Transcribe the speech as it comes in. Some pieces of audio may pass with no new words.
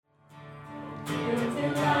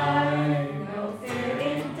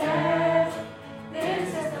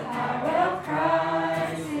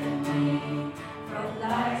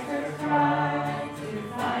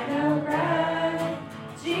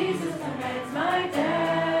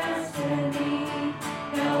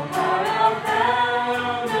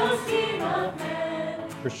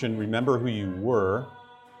Christian, remember who you were,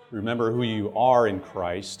 remember who you are in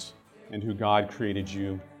Christ, and who God created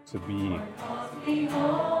you to be.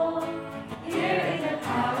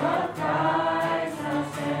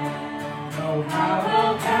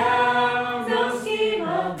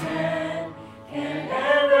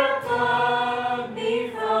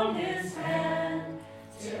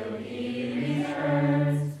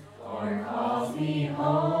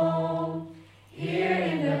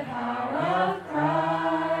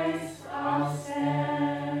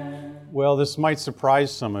 Well, this might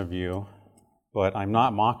surprise some of you, but I'm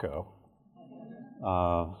not Mako.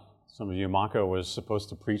 Some of you, Mako was supposed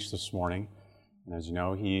to preach this morning, and as you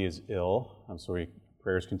know, he is ill, so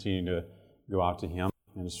prayers continue to go out to him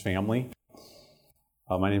and his family.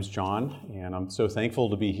 My name's John, and I'm so thankful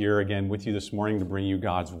to be here again with you this morning to bring you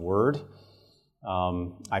God's Word.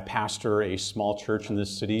 I pastor a small church in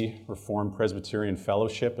this city, Reformed Presbyterian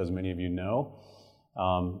Fellowship, as many of you know.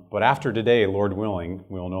 But after today, Lord willing,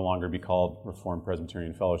 we will no longer be called Reformed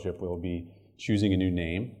Presbyterian Fellowship. We will be choosing a new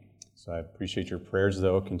name. So I appreciate your prayers,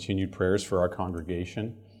 though, continued prayers for our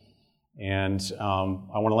congregation. And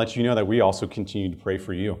I want to let you know that we also continue to pray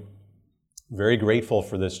for you. Very grateful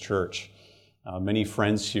for this church. Many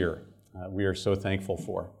friends here we are so thankful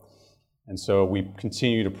for. And so we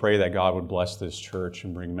continue to pray that God would bless this church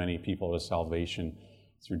and bring many people to salvation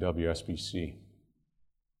through WSBC.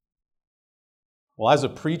 Well, as a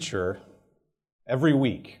preacher, every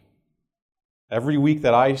week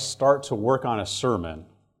that I start to work on a sermon,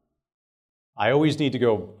 I always need to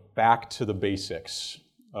go back to the basics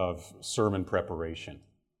of sermon preparation,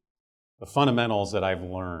 the fundamentals that I've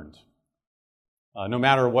learned. No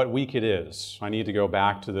matter what week it is, I need to go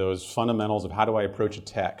back to those fundamentals of how do I approach a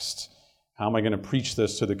text? How am I going to preach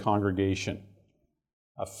this to the congregation?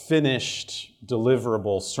 A finished,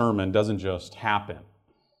 deliverable sermon doesn't just happen.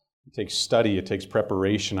 It takes study, it takes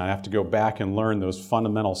preparation. I have to go back and learn those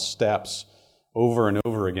fundamental steps over and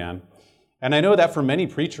over again. And I know that for many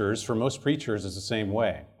preachers, for most preachers, it's the same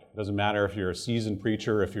way. It doesn't matter if you're a seasoned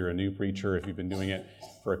preacher, if you're a new preacher, if you've been doing it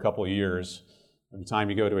for a couple of years. Every time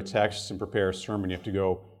you go to a text and prepare a sermon, you have to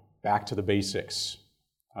go back to the basics.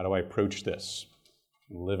 How do I approach this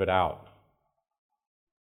and live it out?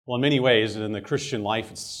 Well, in many ways, in the Christian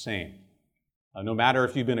life, it's the same. No matter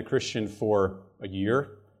if you've been a Christian for a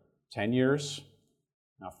year, 10 years,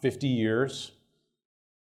 now 50 years,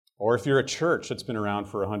 or if you're a church that's been around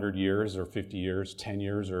for 100 years or 50 years, 10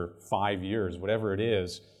 years or 5 years, whatever it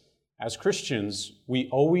is, as Christians, we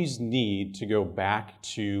always need to go back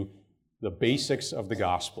to the basics of the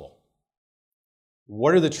gospel.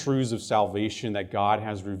 What are the truths of salvation that God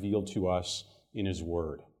has revealed to us in His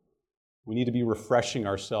Word? We need to be refreshing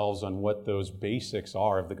ourselves on what those basics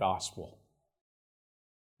are of the gospel.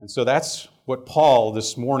 And so that's what Paul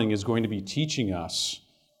this morning is going to be teaching us.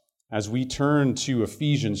 As we turn to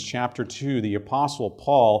Ephesians chapter 2, the Apostle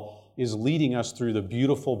Paul is leading us through the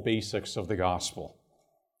beautiful basics of the gospel.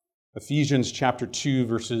 Ephesians chapter 2,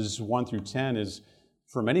 verses 1 through 10 is,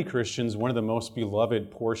 for many Christians, one of the most beloved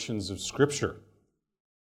portions of Scripture.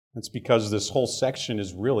 That's because this whole section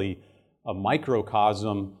is really a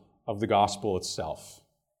microcosm of the gospel itself.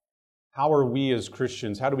 How are we as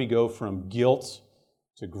Christians, how do we go from guilt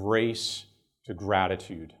to grace to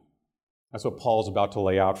gratitude? That's what Paul's about to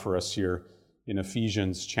lay out for us here in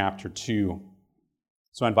Ephesians chapter 2.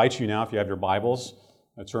 So I invite you now, if you have your Bibles,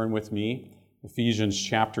 turn with me. Ephesians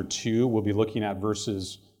chapter 2, we'll be looking at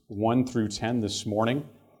verses 1 through 10 this morning,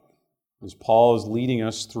 as Paul is leading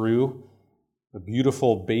us through the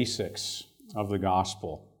beautiful basics of the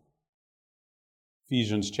gospel.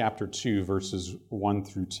 Ephesians chapter 2, verses 1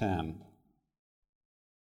 through 10.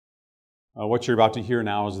 What you're about to hear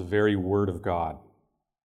now is the very Word of God.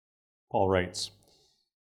 Paul writes,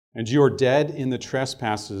 "And you are dead in the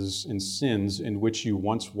trespasses and sins in which you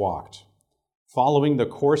once walked, following the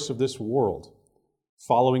course of this world,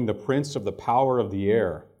 following the prince of the power of the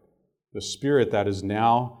air, the spirit that is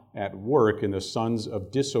now at work in the sons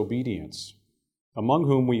of disobedience, among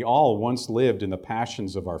whom we all once lived in the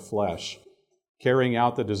passions of our flesh, carrying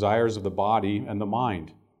out the desires of the body and the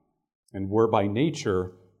mind, and were by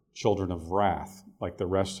nature children of wrath, like the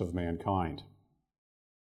rest of mankind.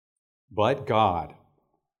 But God,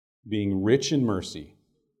 being rich in mercy,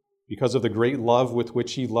 because of the great love with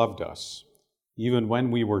which He loved us, even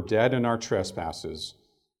when we were dead in our trespasses,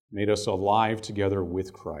 made us alive together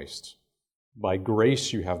with Christ. By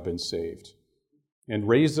grace you have been saved, and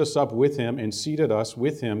raised us up with him and seated us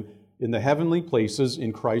with him in the heavenly places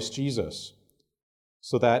in Christ Jesus,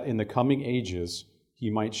 so that in the coming ages he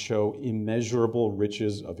might show immeasurable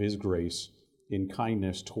riches of his grace in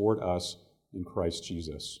kindness toward us in Christ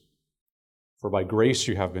Jesus. For by grace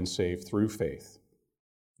you have been saved through faith.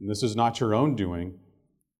 And this is not your own doing,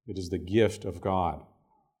 it is the gift of God,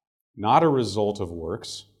 not a result of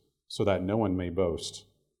works, so that no one may boast.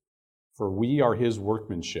 For we are his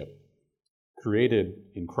workmanship, created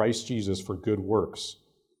in Christ Jesus for good works,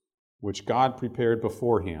 which God prepared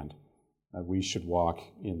beforehand that we should walk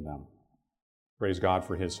in them. Praise God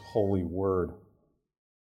for his holy word.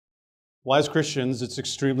 Well, as Christians, it's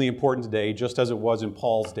extremely important today, just as it was in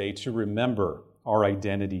Paul's day, to remember our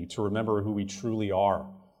identity, to remember who we truly are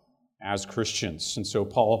as Christians. And so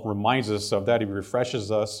Paul reminds us of that. He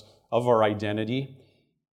refreshes us of our identity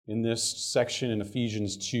in this section in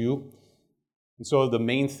Ephesians 2. And so the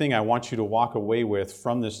main thing I want you to walk away with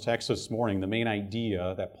from this text this morning, the main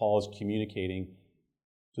idea that Paul is communicating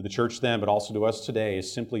to the church then, but also to us today,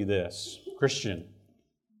 is simply this. Christian,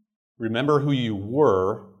 remember who you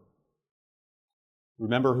were,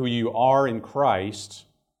 remember who you are in Christ,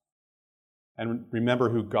 and remember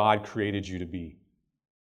who God created you to be.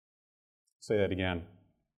 Say that again.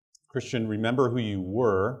 Christian, remember who you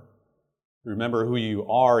were, remember who you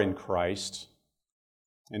are in Christ,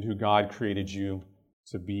 and who God created you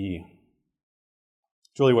to be.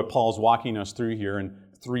 It's really what Paul's walking us through here in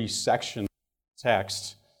 3 sections of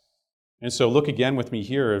text. And so look again with me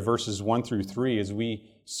here at verses 1 through 3 as we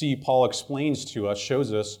see Paul explains to us,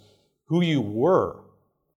 shows us who you were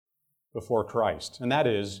before Christ. And that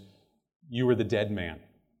is, you were the dead man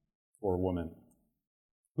or woman.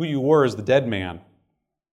 Who you were as the dead man.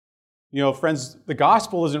 You know, friends, the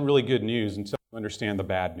gospel isn't really good news until you understand the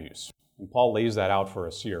bad news. And Paul lays that out for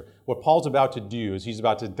us here. What Paul's about to do is he's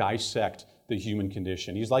about to dissect the human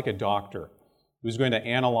condition. He's like a doctor who's going to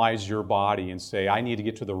analyze your body and say, I need to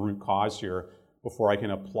get to the root cause here before I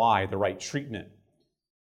can apply the right treatment.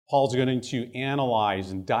 Paul's going to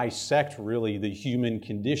analyze and dissect really the human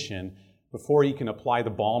condition before he can apply the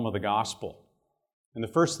balm of the gospel. And the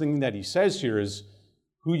first thing that he says here is,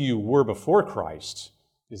 who you were before Christ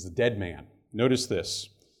is the dead man. Notice this.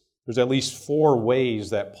 There's at least 4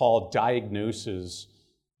 ways that Paul diagnoses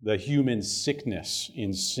the human sickness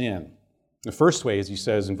in sin. The first way, as he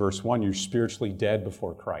says in verse 1, you're spiritually dead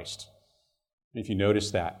before Christ. If you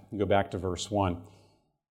notice that, you go back to verse 1. It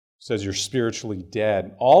says you're spiritually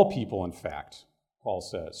dead. All people, in fact, Paul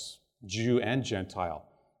says, Jew and Gentile,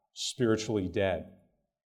 spiritually dead.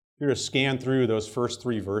 If you're to scan through those first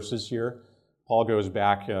 3 verses here, Paul goes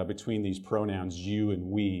back between these pronouns, you and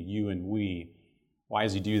we. Why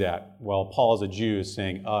does he do that? Well, Paul as a Jew is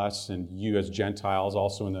saying us, and you as Gentiles,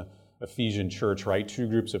 also in the Ephesian church, right? 2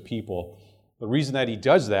 groups of people. The reason that he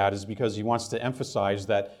does that is because he wants to emphasize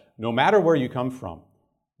that no matter where you come from,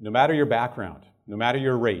 no matter your background, no matter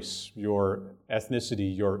your race, your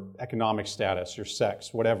ethnicity, your economic status, your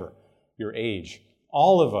sex, whatever, your age,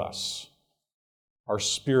 all of us are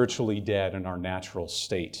spiritually dead in our natural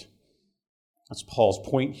state. That's Paul's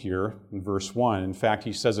point here in verse 1. In fact,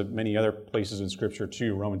 he says it many other places in Scripture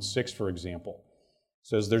too. Romans 6, for example,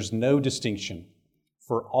 says there's no distinction,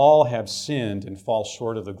 for all have sinned and fall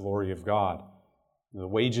short of the glory of God. The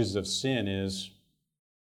wages of sin is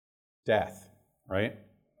death, right?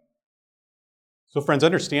 So friends,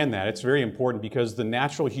 understand that. It's very important because the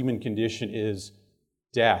natural human condition is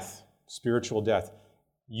death, spiritual death.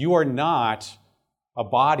 You are not a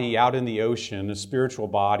body out in the ocean, a spiritual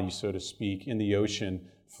body, so to speak, in the ocean,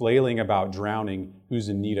 flailing about drowning, who's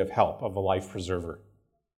in need of help, of a life preserver.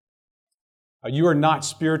 You are not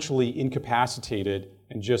spiritually incapacitated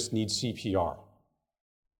and just need CPR.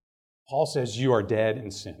 Paul says you are dead in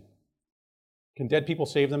sin. Can dead people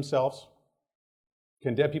save themselves?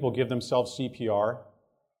 Can dead people give themselves CPR?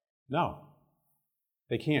 No,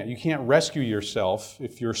 they can't. You can't rescue yourself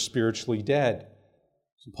if you're spiritually dead.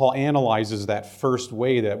 So Paul analyzes that first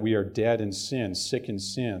way that we are dead in sin, sick in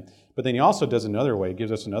sin. But then he also does another way,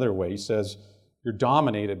 gives us another way. He says, you're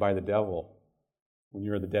dominated by the devil when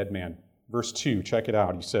you're the dead man. Verse 2, check it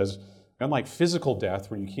out. He says, unlike physical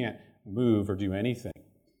death where you can't move or do anything,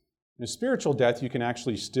 in a spiritual death you can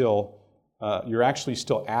actually you're actually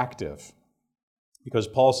still active. Because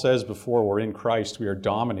Paul says before we're in Christ, we are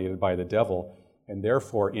dominated by the devil and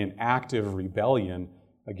therefore in active rebellion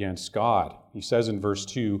against God. He says in verse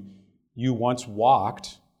 2, you once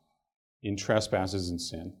walked in trespasses and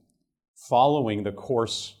sin, following the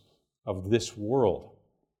course of this world.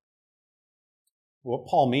 What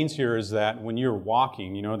Paul means here is that when you're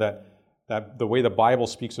walking, that the way the Bible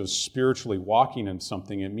speaks of spiritually walking in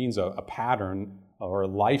something, it means a pattern or a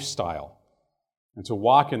lifestyle. And to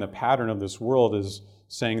walk in the pattern of this world is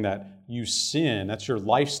saying that you sin. That's your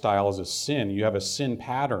lifestyle is a sin. You have a sin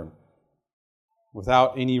pattern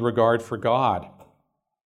without any regard for God.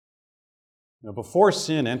 Before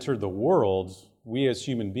sin entered the world, we as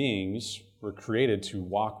human beings were created to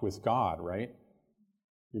walk with God, right?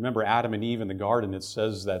 Remember Adam and Eve in the garden, it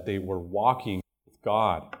says that they were walking with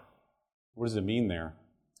God. What does it mean there?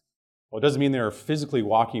 Well, it doesn't mean they're physically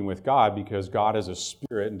walking with God because God is a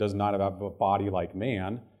spirit and does not have a body like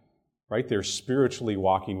man, right? They're spiritually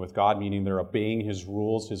walking with God, meaning they're obeying His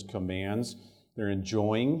rules, His commands. They're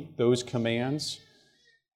enjoying those commands.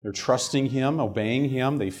 They're trusting Him, obeying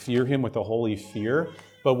Him. They fear Him with a holy fear.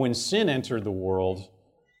 But when sin entered the world,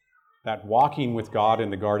 that walking with God in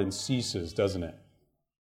the garden ceases, doesn't it?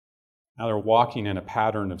 Now they're walking in a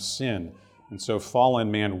pattern of sin. And so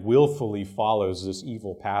fallen man willfully follows this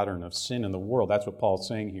evil pattern of sin in the world. That's what Paul's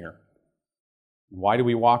saying here. Why do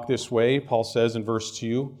we walk this way? Paul says in verse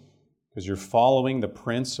 2, because you're following the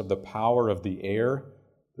prince of the power of the air,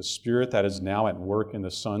 the spirit that is now at work in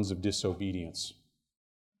the sons of disobedience.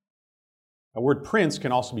 The word prince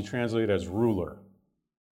can also be translated as ruler.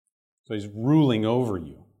 So he's ruling over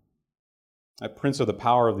you. That prince of the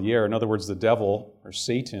power of the air, in other words, the devil or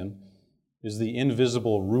Satan, is the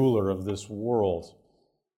invisible ruler of this world.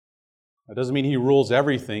 That doesn't mean he rules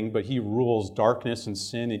everything, but he rules darkness and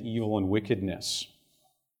sin and evil and wickedness.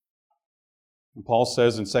 And Paul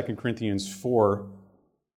says in 2 Corinthians 4,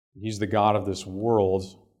 he's the god of this world,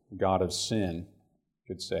 the god of sin,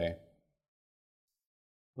 you could say.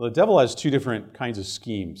 Well, the devil has two different kinds of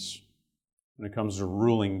schemes when it comes to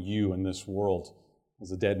ruling you in this world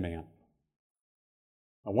as a dead man.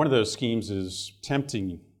 Now, one of those schemes is tempting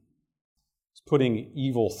you. It's putting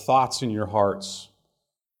evil thoughts in your hearts,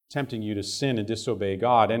 tempting you to sin and disobey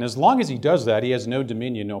God. And as long as he does that, he has no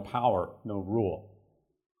dominion, no power, no rule.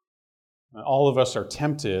 All of us are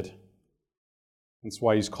tempted. That's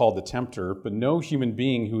why he's called the tempter. But no human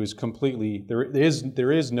being who is completely,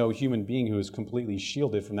 there is no human being who is completely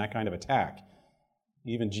shielded from that kind of attack.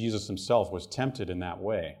 Even Jesus himself was tempted in that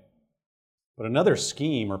way. But another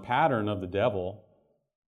scheme or pattern of the devil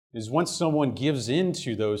is once someone gives in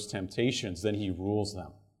to those temptations, then he rules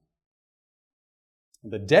them.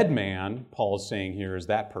 The dead man, Paul is saying here, is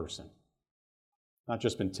that person. Not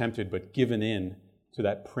just been tempted, but given in to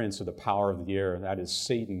that prince of the power of the air. That is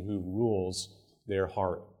Satan who rules their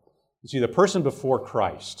heart. You see, the person before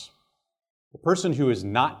Christ, the person who is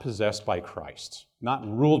not possessed by Christ, not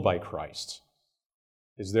ruled by Christ,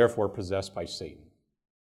 is therefore possessed by Satan,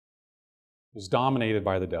 is dominated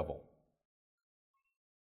by the devil.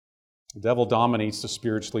 The devil dominates the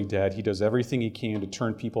spiritually dead. He does everything he can to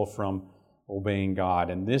turn people from obeying God.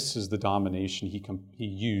 And this is the domination he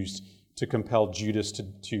used to compel Judas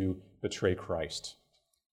to betray Christ.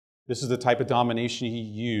 This is the type of domination he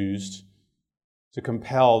used to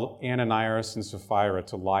compel Ananias and Sapphira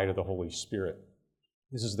to lie to the Holy Spirit.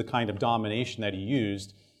 This is the kind of domination that he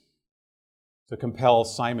used to compel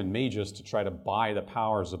Simon Magus to try to buy the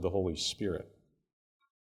powers of the Holy Spirit.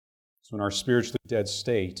 So in our spiritually dead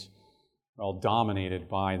state, we're all dominated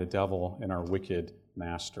by the devil and our wicked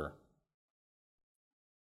master.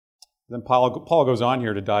 Then Paul goes on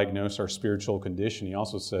here to diagnose our spiritual condition. He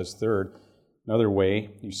also says, third, another way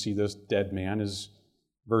you see this dead man is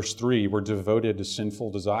verse 3, we're devoted to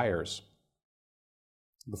sinful desires.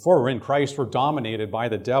 Before we're in Christ, we're dominated by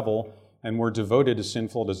the devil and we're devoted to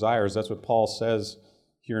sinful desires. That's what Paul says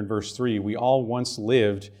here in verse 3. We all once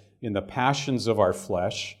lived in the passions of our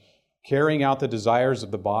flesh, carrying out the desires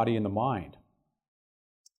of the body and the mind.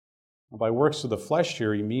 Now, by works of the flesh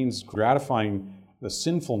here, he means gratifying the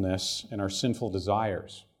sinfulness and our sinful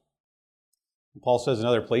desires. And Paul says in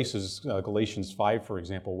other places, Galatians 5, for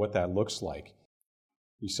example, what that looks like.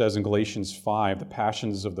 He says in Galatians 5, the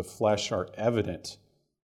passions of the flesh are evident: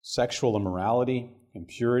 sexual immorality,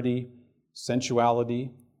 impurity,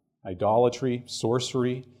 sensuality, idolatry,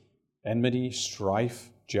 sorcery, enmity,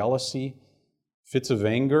 strife, jealousy, fits of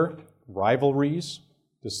anger, rivalries,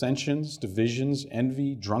 dissensions, divisions,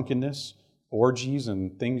 envy, drunkenness, orgies,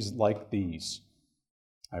 and things like these.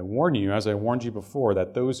 I warn you, as I warned you before,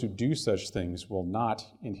 that those who do such things will not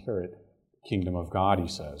inherit the kingdom of God, he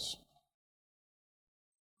says.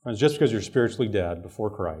 Friends, just because you're spiritually dead before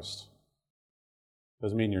Christ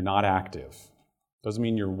doesn't mean you're not active. Doesn't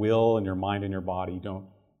mean your will and your mind and your body don't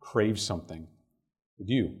crave something. They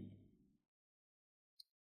do.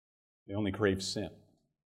 They only crave sin.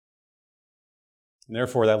 And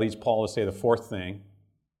therefore, that leads Paul to say the fourth thing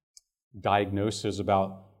diagnosis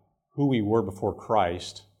about who we were before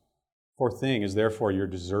Christ. Fourth thing is, therefore, you're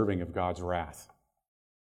deserving of God's wrath.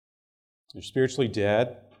 You're spiritually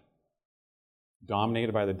dead,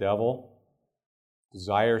 dominated by the devil,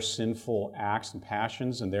 desire sinful acts and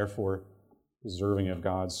passions, and therefore deserving of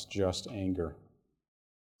God's just anger.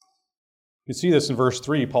 You can see this in verse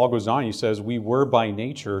 3. Paul goes on, he says, we were by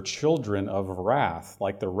nature children of wrath,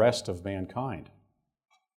 like the rest of mankind.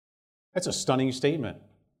 That's a stunning statement.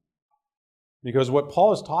 Because what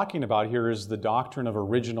Paul is talking about here is the doctrine of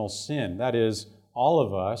original sin. That is, all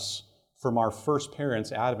of us, from our first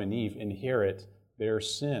parents, Adam and Eve, inherit their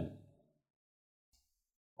sin.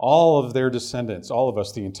 All of their descendants, all of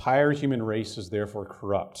us, the entire human race is therefore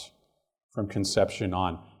corrupt from conception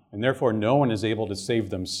on. And therefore no one is able to save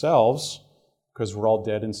themselves because we're all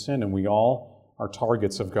dead in sin and we all are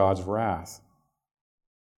targets of God's wrath.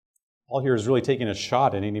 Paul here is really taking a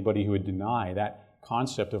shot at anybody who would deny that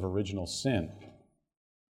concept of original sin.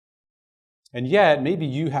 And yet, maybe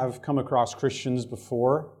you have come across Christians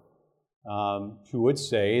before who would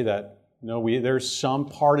say that, there's some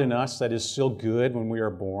part in us that is still good when we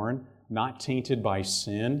are born, not tainted by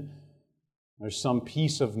sin. There's some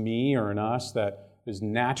piece of me or in us that is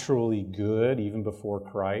naturally good even before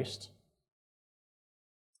Christ.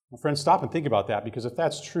 Well, friends, stop and think about that, because if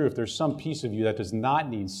that's true, if there's some piece of you that does not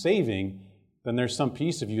need saving, then there's some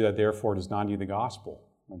piece of you that therefore does not need the gospel,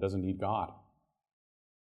 and doesn't need God.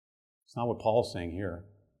 It's not what Paul's saying here.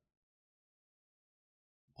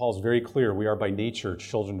 Paul's very clear, we are by nature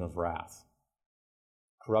children of wrath.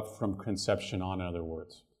 Corrupt from conception on, in other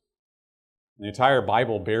words. And the entire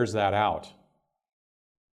Bible bears that out.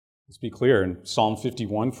 Let's be clear. In Psalm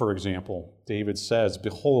 51, for example, David says,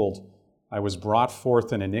 behold, I was brought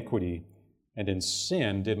forth in iniquity, and in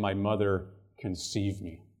sin did my mother conceive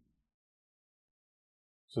me.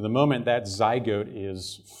 So the moment that zygote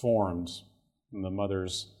is formed in the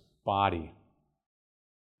mother's body,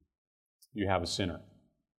 you have a sinner.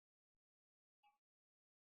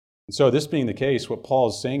 And so this being the case, what Paul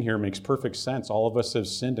is saying here makes perfect sense. All of us have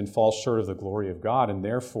sinned and fall short of the glory of God, and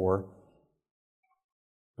therefore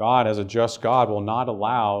God, as a just God, will not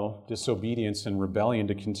allow disobedience and rebellion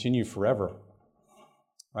to continue forever.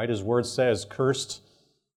 Right? His word says, cursed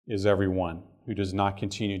is everyone who does not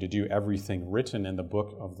continue to do everything written in the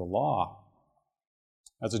book of the law.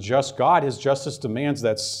 As a just God, his justice demands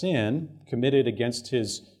that sin committed against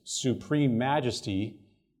his supreme majesty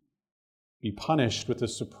be punished with a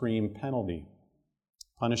supreme penalty,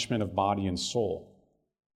 punishment of body and soul.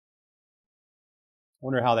 I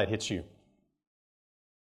wonder how that hits you.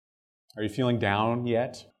 Are you feeling down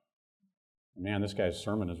yet? Man, this guy's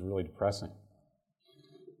sermon is really depressing.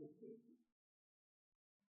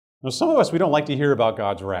 Now, some of us, we don't like to hear about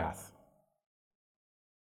God's wrath.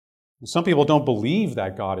 Some people don't believe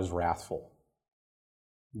that God is wrathful.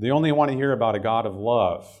 They only want to hear about a God of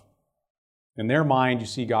love. In their mind, you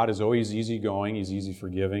see God is always easygoing, he's easy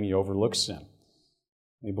forgiving, he overlooks sin.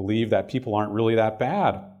 They believe that people aren't really that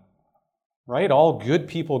bad. Right? All good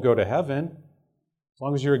people go to heaven. As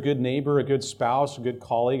long as you're a good neighbor, a good spouse, a good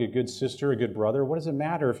colleague, a good sister, a good brother, what does it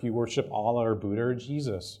matter if you worship Allah or Buddha or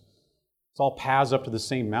Jesus? It's all paths up to the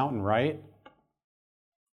same mountain, right?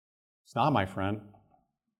 It's not, my friend.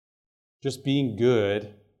 Just being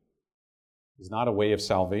good is not a way of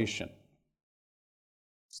salvation.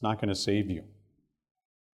 It's not going to save you.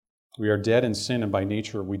 We are dead in sin, and by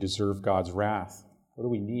nature we deserve God's wrath. What do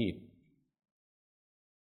we need?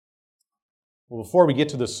 Well, before we get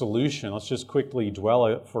to the solution, let's just quickly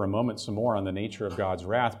dwell for a moment some more on the nature of God's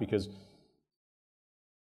wrath, because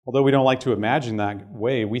although we don't like to imagine that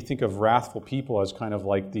way, we think of wrathful people as kind of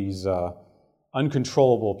like these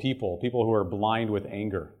uncontrollable people who are blind with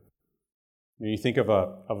anger. You think of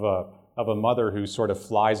a mother who sort of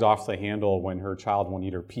flies off the handle when her child won't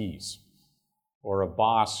eat her peas, or a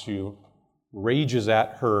boss who rages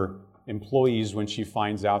at her employees when she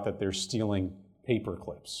finds out that they're stealing paper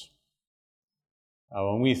clips.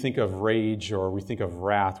 When we think of rage or we think of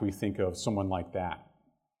wrath, we think of someone like that.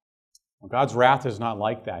 Well, God's wrath is not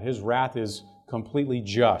like that. His wrath is completely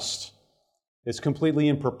just. It's completely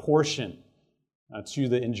in proportion to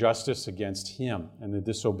the injustice against him and the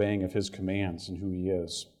disobeying of his commands and who he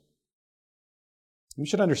is. We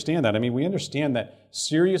should understand that. We understand that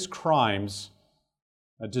serious crimes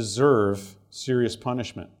deserve serious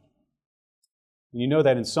punishment. You know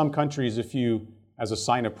that in some countries, if you, as a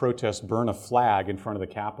sign of protest, burn a flag in front of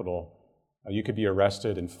the Capitol, you could be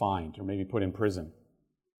arrested and fined or maybe put in prison.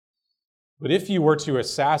 But if you were to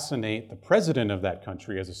assassinate the president of that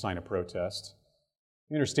country as a sign of protest,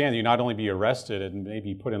 you understand that you'd not only be arrested and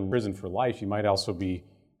maybe put in prison for life, you might also be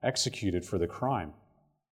executed for the crime.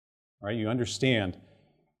 right? You understand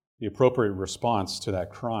the appropriate response to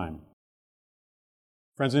that crime.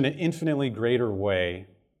 Friends, in an infinitely greater way,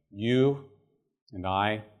 you and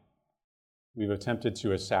I, we've attempted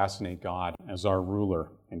to assassinate God as our ruler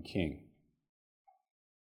and king.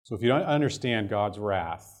 So if you don't understand God's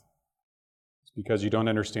wrath, it's because you don't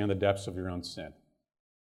understand the depths of your own sin.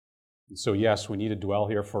 And so yes, we need to dwell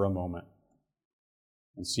here for a moment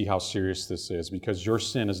and see how serious this is, because your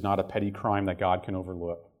sin is not a petty crime that God can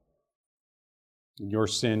overlook. In your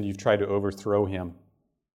sin, you've tried to overthrow Him.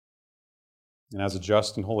 And as a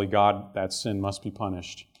just and holy God, that sin must be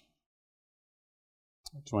punished.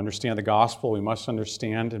 To understand the gospel, we must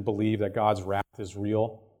understand and believe that God's wrath is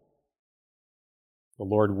real. The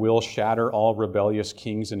Lord will shatter all rebellious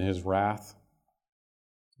kings in His wrath.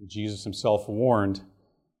 Jesus Himself warned,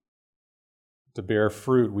 to bear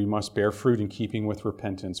fruit, we must bear fruit in keeping with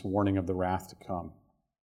repentance, warning of the wrath to come.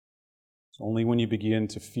 It's only when you begin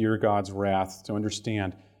to fear God's wrath, to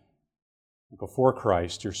understand that before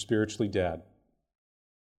Christ you're spiritually dead,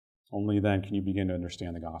 only then can you begin to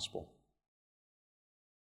understand the gospel.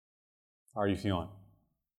 How are you feeling?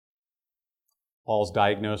 Paul's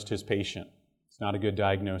diagnosed his patient. It's not a good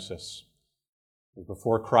diagnosis.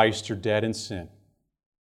 Before Christ, you're dead in sin.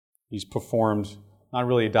 He's performed not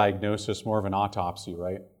really a diagnosis, more of an autopsy,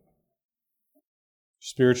 right?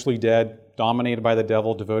 Spiritually dead, dominated by the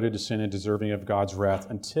devil, devoted to sin and deserving of God's wrath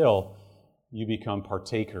until you become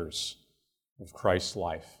partakers of Christ's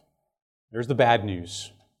life. There's the bad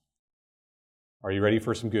news. Are you ready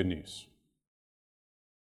for some good news?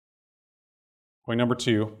 Point number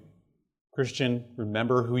 2, Christian,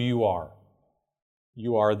 remember who you are.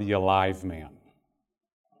 You are the alive man.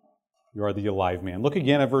 You are the alive man. Look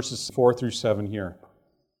again at verses 4 through 7 here.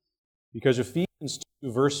 Because Ephesians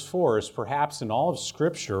 2, verse 4 is perhaps in all of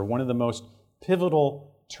Scripture one of the most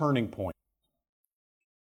pivotal turning points.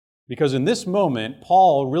 Because in this moment,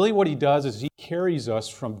 Paul, really what he does is he carries us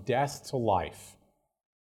from death to life.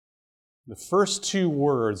 The first 2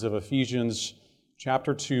 words of Ephesians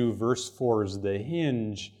chapter 2, verse 4 is the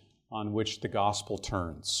hinge on which the gospel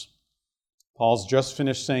turns. Paul's just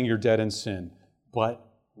finished saying you're dead in sin. But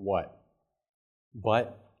what?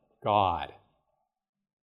 But God.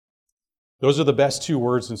 Those are the best 2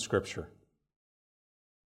 words in Scripture.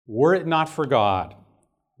 Were it not for God,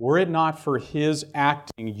 were it not for His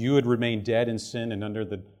acting, you would remain dead in sin and under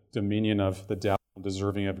the dominion of the devil,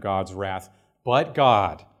 deserving of God's wrath. But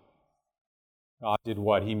God did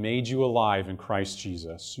what? He made you alive in Christ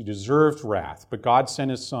Jesus. You deserved wrath, but God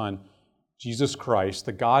sent His Son, Jesus Christ,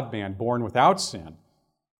 the God-man born without sin,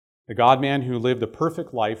 the God-man who lived a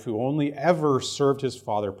perfect life, who only ever served His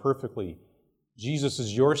Father perfectly. Jesus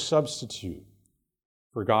is your substitute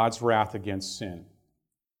for God's wrath against sin.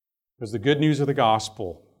 Because the good news of the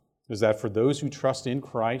gospel is that for those who trust in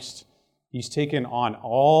Christ, He's taken on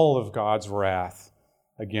all of God's wrath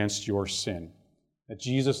against your sin. That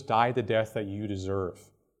Jesus died the death that you deserve.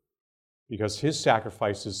 Because His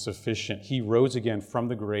sacrifice is sufficient. He rose again from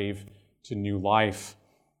the grave to new life.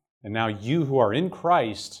 And now you who are in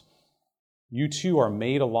Christ, you too are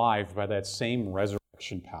made alive by that same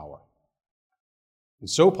resurrection power. And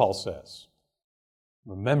so Paul says,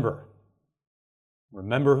 remember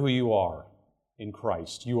who you are in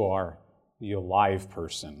Christ. You are the alive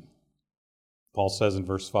person. Paul says in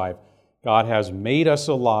verse 5, God has made us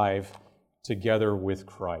alive together with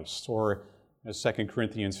Christ. Or as 2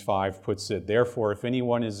 Corinthians 5 puts it, therefore, if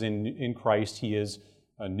anyone is in Christ, he is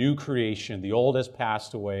a new creation. The old has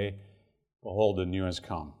passed away. Behold, the new has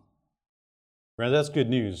come. Friends, that's good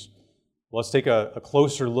news. Let's take a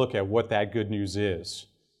closer look at what that good news is.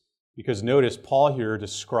 Because notice, Paul here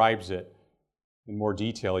describes it in more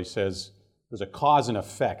detail. He says there's a cause and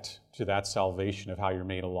effect to that salvation of how you're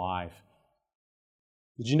made alive.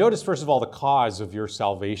 Did you notice, first of all, the cause of your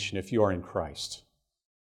salvation if you are in Christ?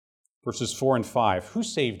 Verses 4 and 5. Who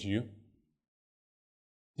saved you?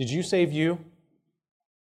 Did you save you?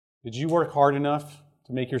 Did you work hard enough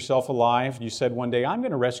to make yourself alive? You said one day, I'm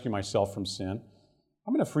going to rescue myself from sin.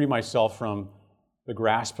 I'm going to free myself from the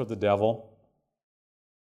grasp of the devil.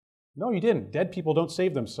 No, you didn't. Dead people don't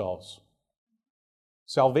save themselves.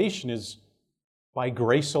 Salvation is by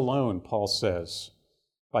grace alone, Paul says.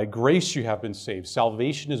 By grace you have been saved.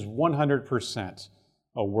 Salvation is 100%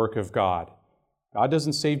 a work of God. God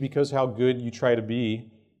doesn't save because how good you try to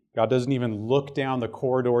be. God doesn't even look down the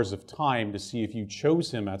corridors of time to see if you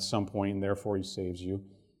chose Him at some point and therefore He saves you.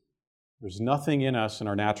 There's nothing in us in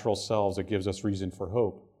our natural selves that gives us reason for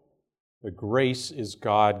hope. But grace is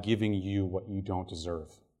God giving you what you don't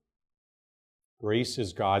deserve. Grace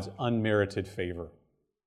is God's unmerited favor.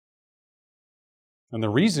 And the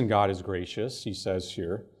reason God is gracious, he says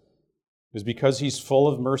here, is because he's full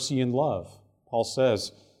of mercy and love. Paul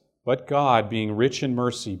says, "But God, being rich in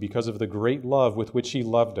mercy, because of the great love with which he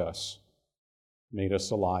loved us, made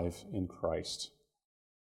us alive in Christ."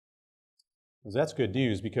 That's good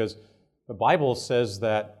news, because the Bible says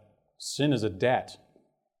that sin is a debt.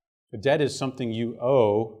 A debt is something you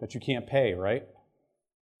owe that you can't pay, right?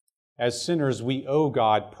 As sinners, we owe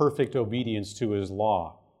God perfect obedience to his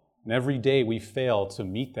law. And every day we fail to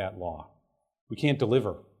meet that law. We can't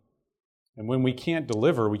deliver. And when we can't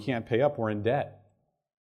deliver, we can't pay up, we're in debt.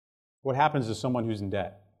 What happens to someone who's in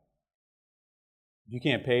debt? If you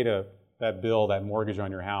can't pay that bill, that mortgage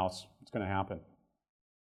on your house, what's going to happen?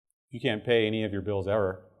 If you can't pay any of your bills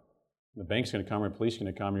ever, the bank's going to come or the police are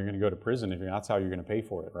going to come, you're going to go to prison. That's how you're going to pay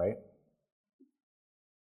for it, right?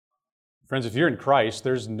 Friends, if you're in Christ,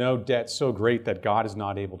 there's no debt so great that God is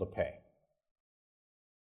not able to pay.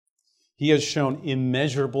 He has shown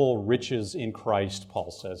immeasurable riches in Christ,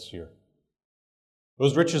 Paul says here.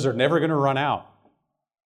 Those riches are never going to run out.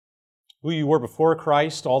 Who you were before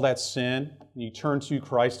Christ, all that sin, and you turn to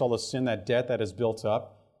Christ, all the sin, that debt that is built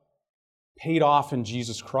up, paid off in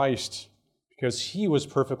Jesus Christ because he was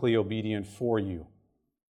perfectly obedient for you.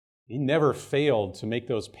 He never failed to make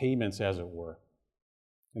those payments, as it were.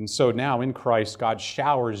 And so now in Christ, God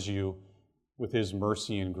showers you with his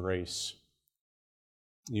mercy and grace.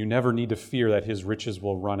 You never need to fear that his riches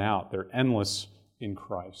will run out. They're endless in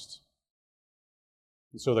Christ.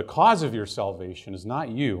 And so the cause of your salvation is not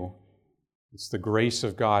you. It's the grace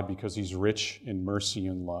of God because he's rich in mercy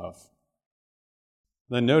and love.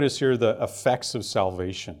 Then notice here the effects of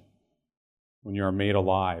salvation when you are made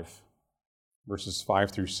alive. Verses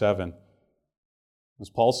 5 through 7. As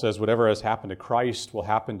Paul says, whatever has happened to Christ will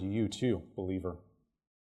happen to you too, believer.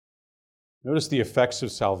 Notice the effects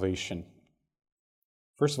of salvation.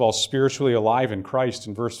 First of all, spiritually alive in Christ.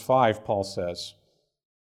 In verse 5, Paul says,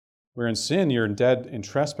 where in sin you're dead in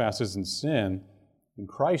trespasses and sin, in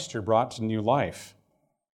Christ you're brought to new life.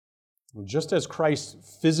 Just as Christ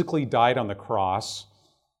physically died on the cross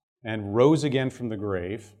and rose again from the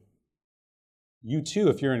grave, you too,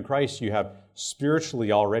 if you're in Christ, you have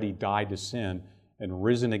spiritually already died to sin and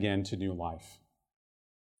risen again to new life.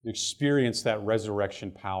 You experience that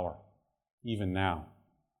resurrection power even now.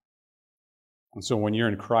 And so when you're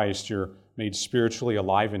in Christ, you're made spiritually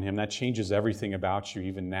alive in him. That changes everything about you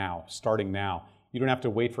even now, starting now. You don't have to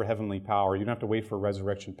wait for heavenly power. You don't have to wait for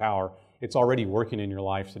resurrection power. It's already working in your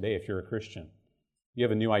life today if you're a Christian. You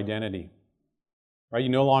have a new identity. Right? You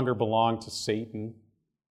no longer belong to Satan.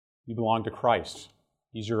 You belong to Christ.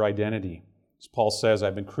 He's your identity. As Paul says,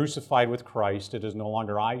 I've been crucified with Christ. It is no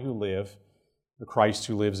longer I who live, but Christ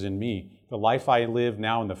who lives in me. The life I live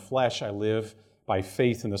now in the flesh, I live by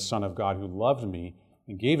faith in the Son of God who loved me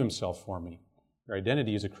and gave himself for me. Your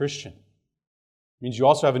identity as a Christian. It means you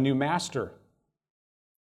also have a new master.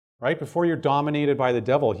 Right? Before you're dominated by the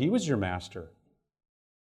devil, he was your master.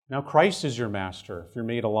 Now Christ is your master if you're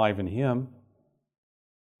made alive in him.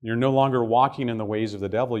 You're no longer walking in the ways of the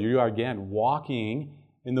devil. You are again walking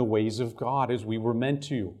in the ways of God as we were meant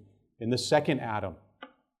to in the second Adam,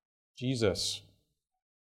 Jesus.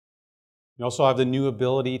 You also have the new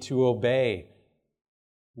ability to obey.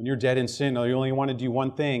 When you're dead in sin, you only want to do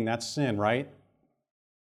one thing, that's sin, right?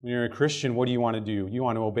 When you're a Christian, what do you want to do? You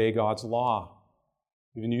want to obey God's law.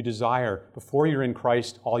 You have a new desire. Before you're in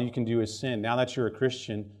Christ, all you can do is sin. Now that you're a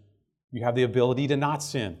Christian, you have the ability to not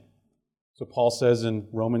sin. So Paul says in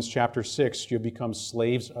Romans chapter 6, you have become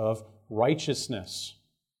slaves of righteousness.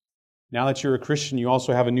 Now that you're a Christian, you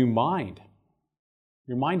also have a new mind.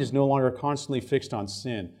 Your mind is no longer constantly fixed on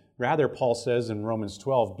sin. Rather, Paul says in Romans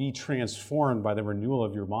 12, be transformed by the renewal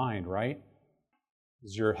of your mind, right?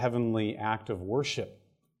 It's your heavenly act of worship.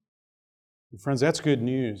 And friends, that's good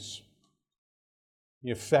news.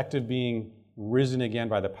 The effect of being risen again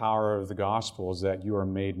by the power of the gospel is that you are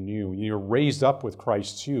made new. You're raised up with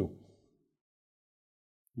Christ too.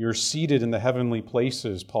 You're seated in the heavenly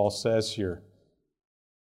places, Paul says here.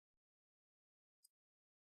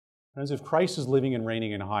 Friends, if Christ is living and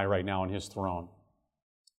reigning in high right now on his throne,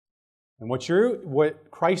 and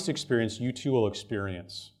what Christ experienced, you too will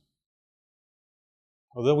experience.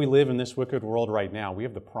 Although we live in this wicked world right now, we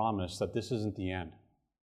have the promise that this isn't the end.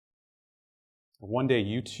 One day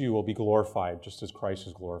you too will be glorified just as Christ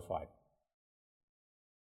is glorified.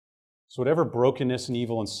 So whatever brokenness and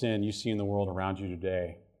evil and sin you see in the world around you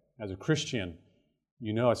today, as a Christian,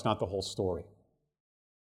 you know it's not the whole story.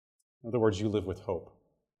 In other words, you live with hope.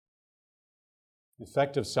 The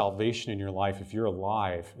effect of salvation in your life, if you're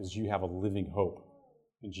alive, is you have a living hope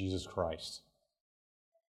in Jesus Christ.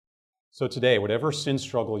 So today, whatever sin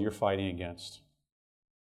struggle you're fighting against,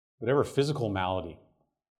 whatever physical malady,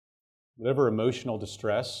 whatever emotional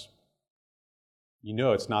distress, you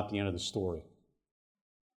know it's not the end of the story.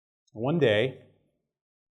 One day,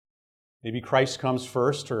 maybe Christ comes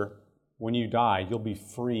first, or when you die, you'll be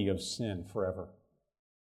free of sin forever.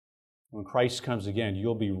 When Christ comes again,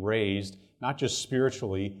 you'll be raised, not just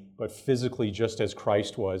spiritually, but physically, just as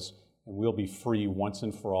Christ was, and we'll be free once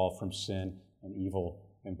and for all from sin and evil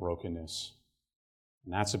and brokenness.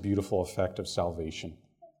 And that's a beautiful effect of salvation.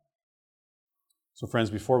 So friends,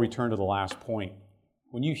 before we turn to the last point,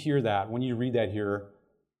 when you hear that, when you read that here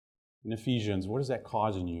in Ephesians, what does that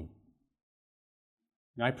cause in you?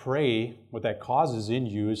 And I pray what that causes in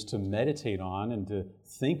you is to meditate on and to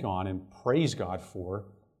think on and praise God for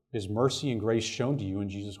His mercy and grace shown to you in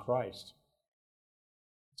Jesus Christ.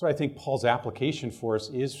 That's what I think Paul's application for us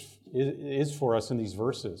is for us in these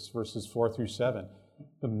verses 4 through 7.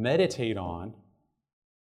 To meditate on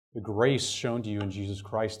the grace shown to you in Jesus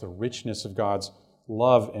Christ, the richness of God's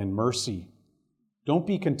love and mercy. Don't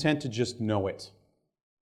be content to just know it.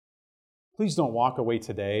 Please don't walk away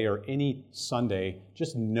today or any Sunday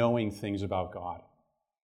just knowing things about God.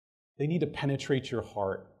 They need to penetrate your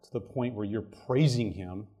heart to the point where you're praising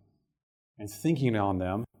Him and thinking on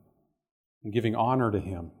them and giving honor to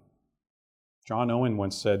Him. John Owen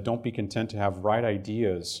once said, "Don't be content to have right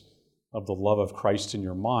ideas of the love of Christ in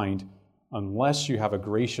your mind unless you have a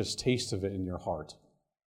gracious taste of it in your heart."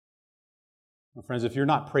 My friends, if you're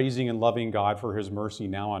not praising and loving God for His mercy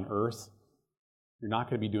now on earth, you're not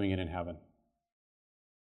going to be doing it in heaven.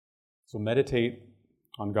 So meditate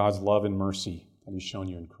on God's love and mercy that He's shown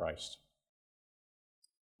you in Christ.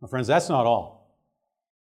 My friends, that's not all.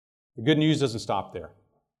 The good news doesn't stop there.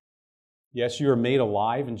 Yes, you are made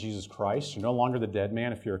alive in Jesus Christ. You're no longer the dead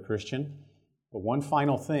man if you're a Christian. But one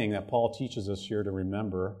final thing that Paul teaches us here to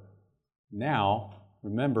remember, now,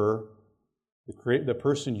 remember the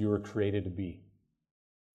person you were created to be.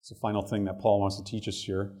 It's the final thing that Paul wants to teach us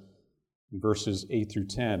here in verses 8 through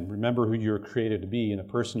 10. Remember who you were created to be, and the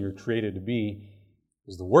person you were created to be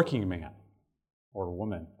is the working man, or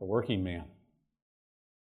woman, the working man.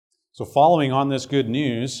 So following on this good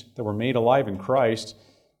news that we're made alive in Christ,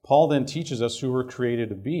 Paul then teaches us who we're created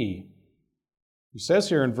to be. He says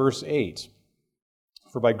here in verse 8,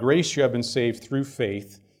 "For by grace you have been saved through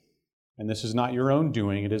faith, and this is not your own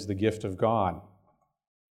doing, it is the gift of God."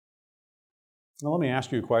 Now let me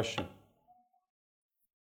ask you a question.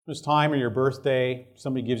 This time of your birthday,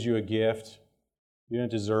 somebody gives you a gift, you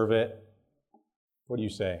didn't deserve it, what do you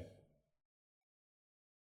say?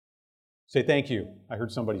 Say thank you. I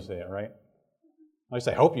heard somebody say it, right? At least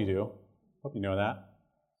I hope you do. Hope you know that.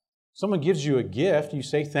 Someone gives you a gift, you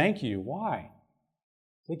say thank you. Why?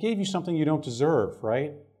 They gave you something you don't deserve,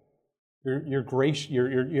 right?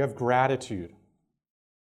 You have gratitude.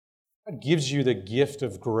 God gives you the gift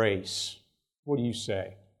of grace. What do you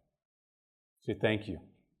say? Say thank you.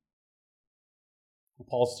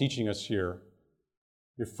 Paul's teaching us here,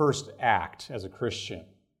 your first act as a Christian,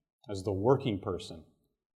 as the working person,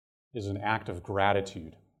 is an act of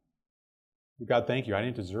gratitude. God, thank you. I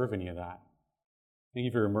didn't deserve any of that. Thank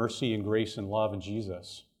you for your mercy and grace and love in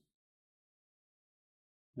Jesus.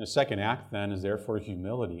 And the second act, then, is therefore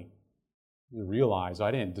humility. You realize, I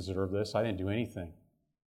didn't deserve this. I didn't do anything.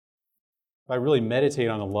 If I really meditate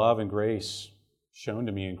on the love and grace shown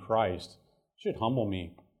to me in Christ, it should humble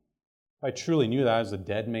me. If I truly knew that as a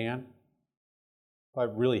dead man, if I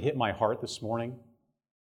really hit my heart this morning,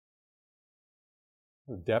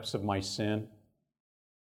 the depths of my sin,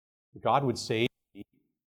 God would save me,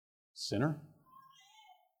 sinner.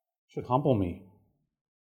 It should humble me.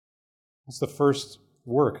 That's the first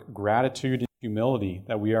work, gratitude and humility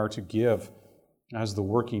that we are to give as the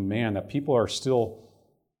working man, that people are still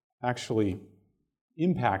actually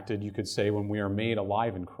impacted, you could say, when we are made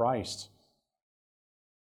alive in Christ,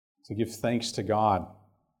 to give thanks to God.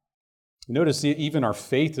 Notice even our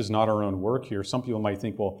faith is not our own work here. Some people might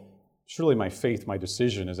think, well, surely my faith, my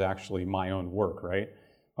decision is actually my own work, right?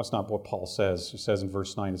 That's not what Paul says. He says in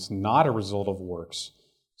verse 9, it's not a result of works,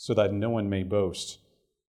 so that no one may boast.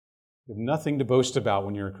 You have nothing to boast about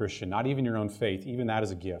when you're a Christian, not even your own faith. Even that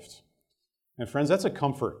is a gift. And friends, that's a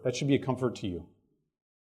comfort. That should be a comfort to you.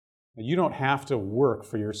 And you don't have to work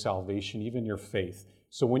for your salvation, even your faith.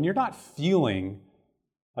 So when you're not feeling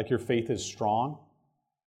like your faith is strong,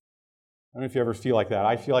 I don't know if you ever feel like that.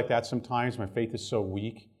 I feel like that sometimes. My faith is so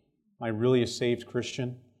weak. Am I really a saved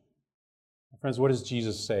Christian? Friends, what does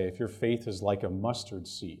Jesus say? If your faith is like a mustard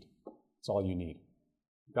seed, that's all you need.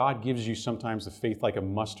 God gives you sometimes the faith like a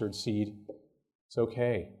mustard seed. It's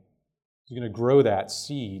okay. He's going to grow that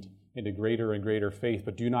seed into greater and greater faith.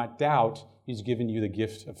 But do not doubt He's given you the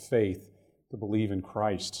gift of faith to believe in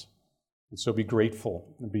Christ. And so be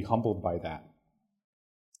grateful and be humbled by that.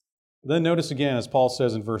 But then notice again, as Paul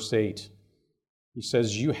says in verse 8, he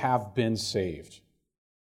says, you have been saved.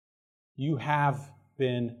 You have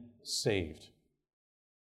been saved.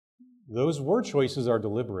 Those word choices are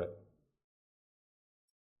deliberate.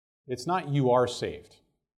 It's not you are saved.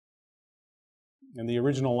 And the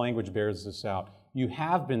original language bears this out. You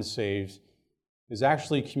have been saved is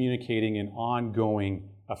actually communicating an ongoing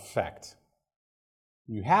effect.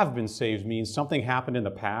 You have been saved means something happened in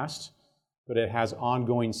the past, but it has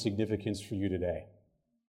ongoing significance for you today.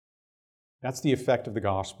 That's the effect of the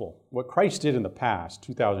gospel. What Christ did in the past,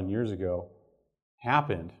 2,000 years ago,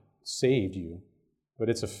 happened, saved you, but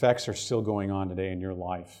its effects are still going on today in your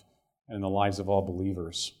life and in the lives of all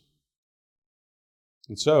believers.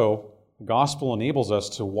 And so, the gospel enables us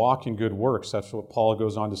to walk in good works. That's what Paul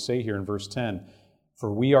goes on to say here in verse 10.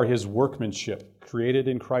 For we are his workmanship, created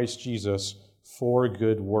in Christ Jesus for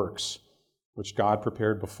good works, which God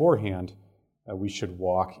prepared beforehand that we should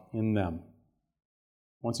walk in them.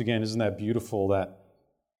 Once again, isn't that beautiful that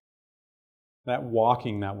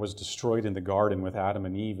walking that was destroyed in the garden with Adam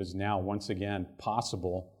and Eve is now once again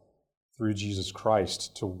possible through Jesus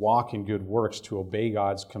Christ, to walk in good works, to obey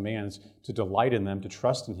God's commands, to delight in them, to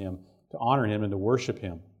trust in him, to honor him, and to worship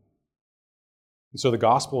him. And so the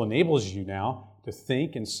gospel enables you now to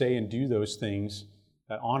think and say and do those things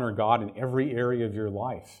that honor God in every area of your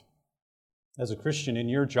life. As a Christian, in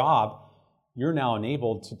your job, you're now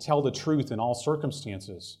enabled to tell the truth in all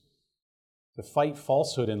circumstances, to fight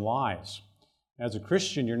falsehood and lies. As a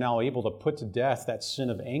Christian, you're now able to put to death that sin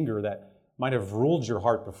of anger that might have ruled your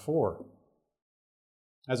heart before.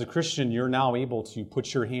 As a Christian, you're now able to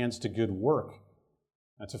put your hands to good work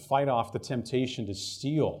and to fight off the temptation to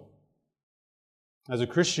steal. As a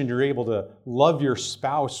Christian, you're able to love your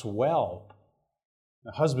spouse well.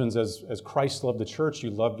 Husbands, as Christ loved the church, you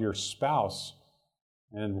love your spouse.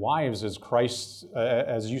 And wives,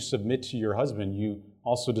 as you submit to your husband, you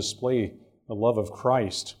also display the love of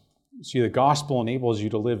Christ. See, the gospel enables you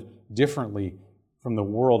to live differently from the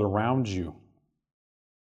world around you.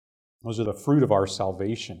 Those are the fruit of our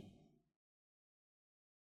salvation.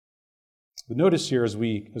 But notice here as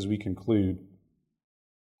we conclude,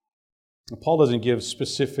 Paul doesn't give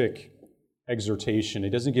specific exhortation. He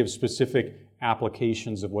doesn't give specific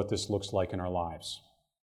applications of what this looks like in our lives.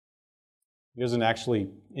 He doesn't actually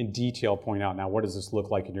in detail point out, now what does this look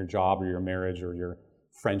like in your job or your marriage or your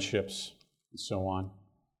friendships and so on.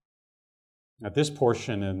 At this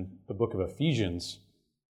portion in the book of Ephesians,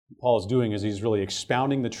 what Paul is doing is he's really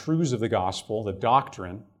expounding the truths of the gospel, the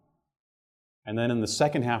doctrine, and then in the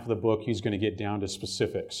second half of the book, he's going to get down to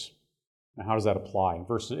specifics. Now, how does that apply?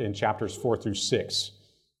 In chapters 4 through 6,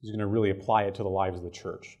 he's going to really apply it to the lives of the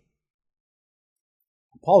church.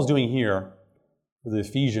 What Paul's doing here for the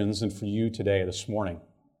Ephesians and for you today, this morning,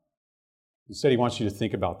 he said he wants you to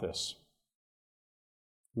think about this.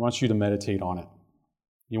 He wants you to meditate on it.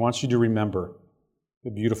 He wants you to remember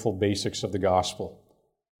the beautiful basics of the gospel.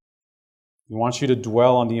 He wants you to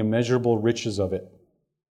dwell on the immeasurable riches of it.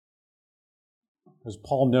 Because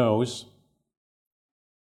Paul knows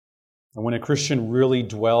that when a Christian really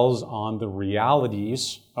dwells on the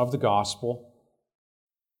realities of the gospel,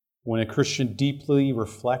 when a Christian deeply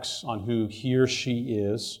reflects on who he or she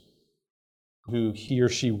is, who he or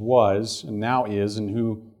she was and now is, and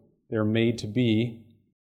who they're made to be,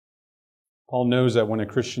 Paul knows that when a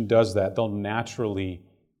Christian does that, they'll naturally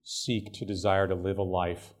seek to desire to live a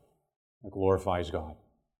life that glorifies God.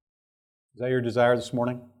 Is that your desire this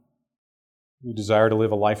morning? You desire to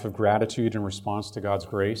live a life of gratitude in response to God's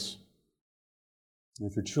grace? And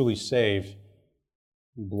if you're truly saved,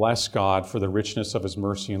 bless God for the richness of his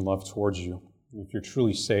mercy and love towards you. And if you're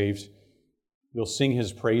truly saved, you'll sing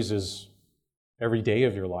his praises every day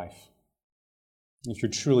of your life. And if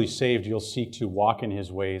you're truly saved, you'll seek to walk in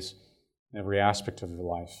his ways in every aspect of your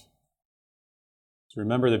life. So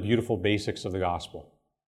remember the beautiful basics of the gospel.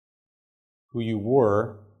 Who you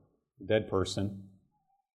were, the dead person,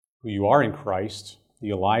 who you are in Christ,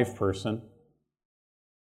 the alive person,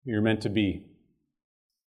 who you're meant to be,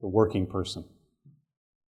 the working person.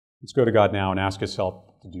 Let's go to God now and ask his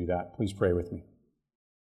help to do that. Please pray with me.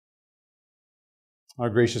 Our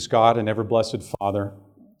gracious God and ever-blessed Father,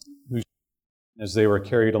 who, as they were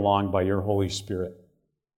carried along by your Holy Spirit,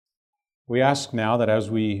 we ask now that as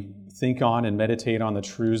we think on and meditate on the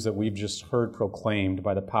truths that we've just heard proclaimed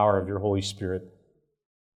by the power of your Holy Spirit,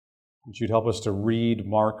 that you'd help us to read,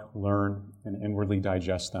 mark, learn, and inwardly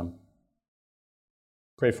digest them.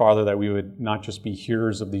 Pray, Father, that we would not just be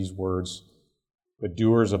hearers of these words, but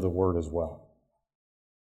doers of the word as well.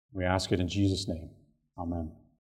 We ask it in Jesus' name. Amen.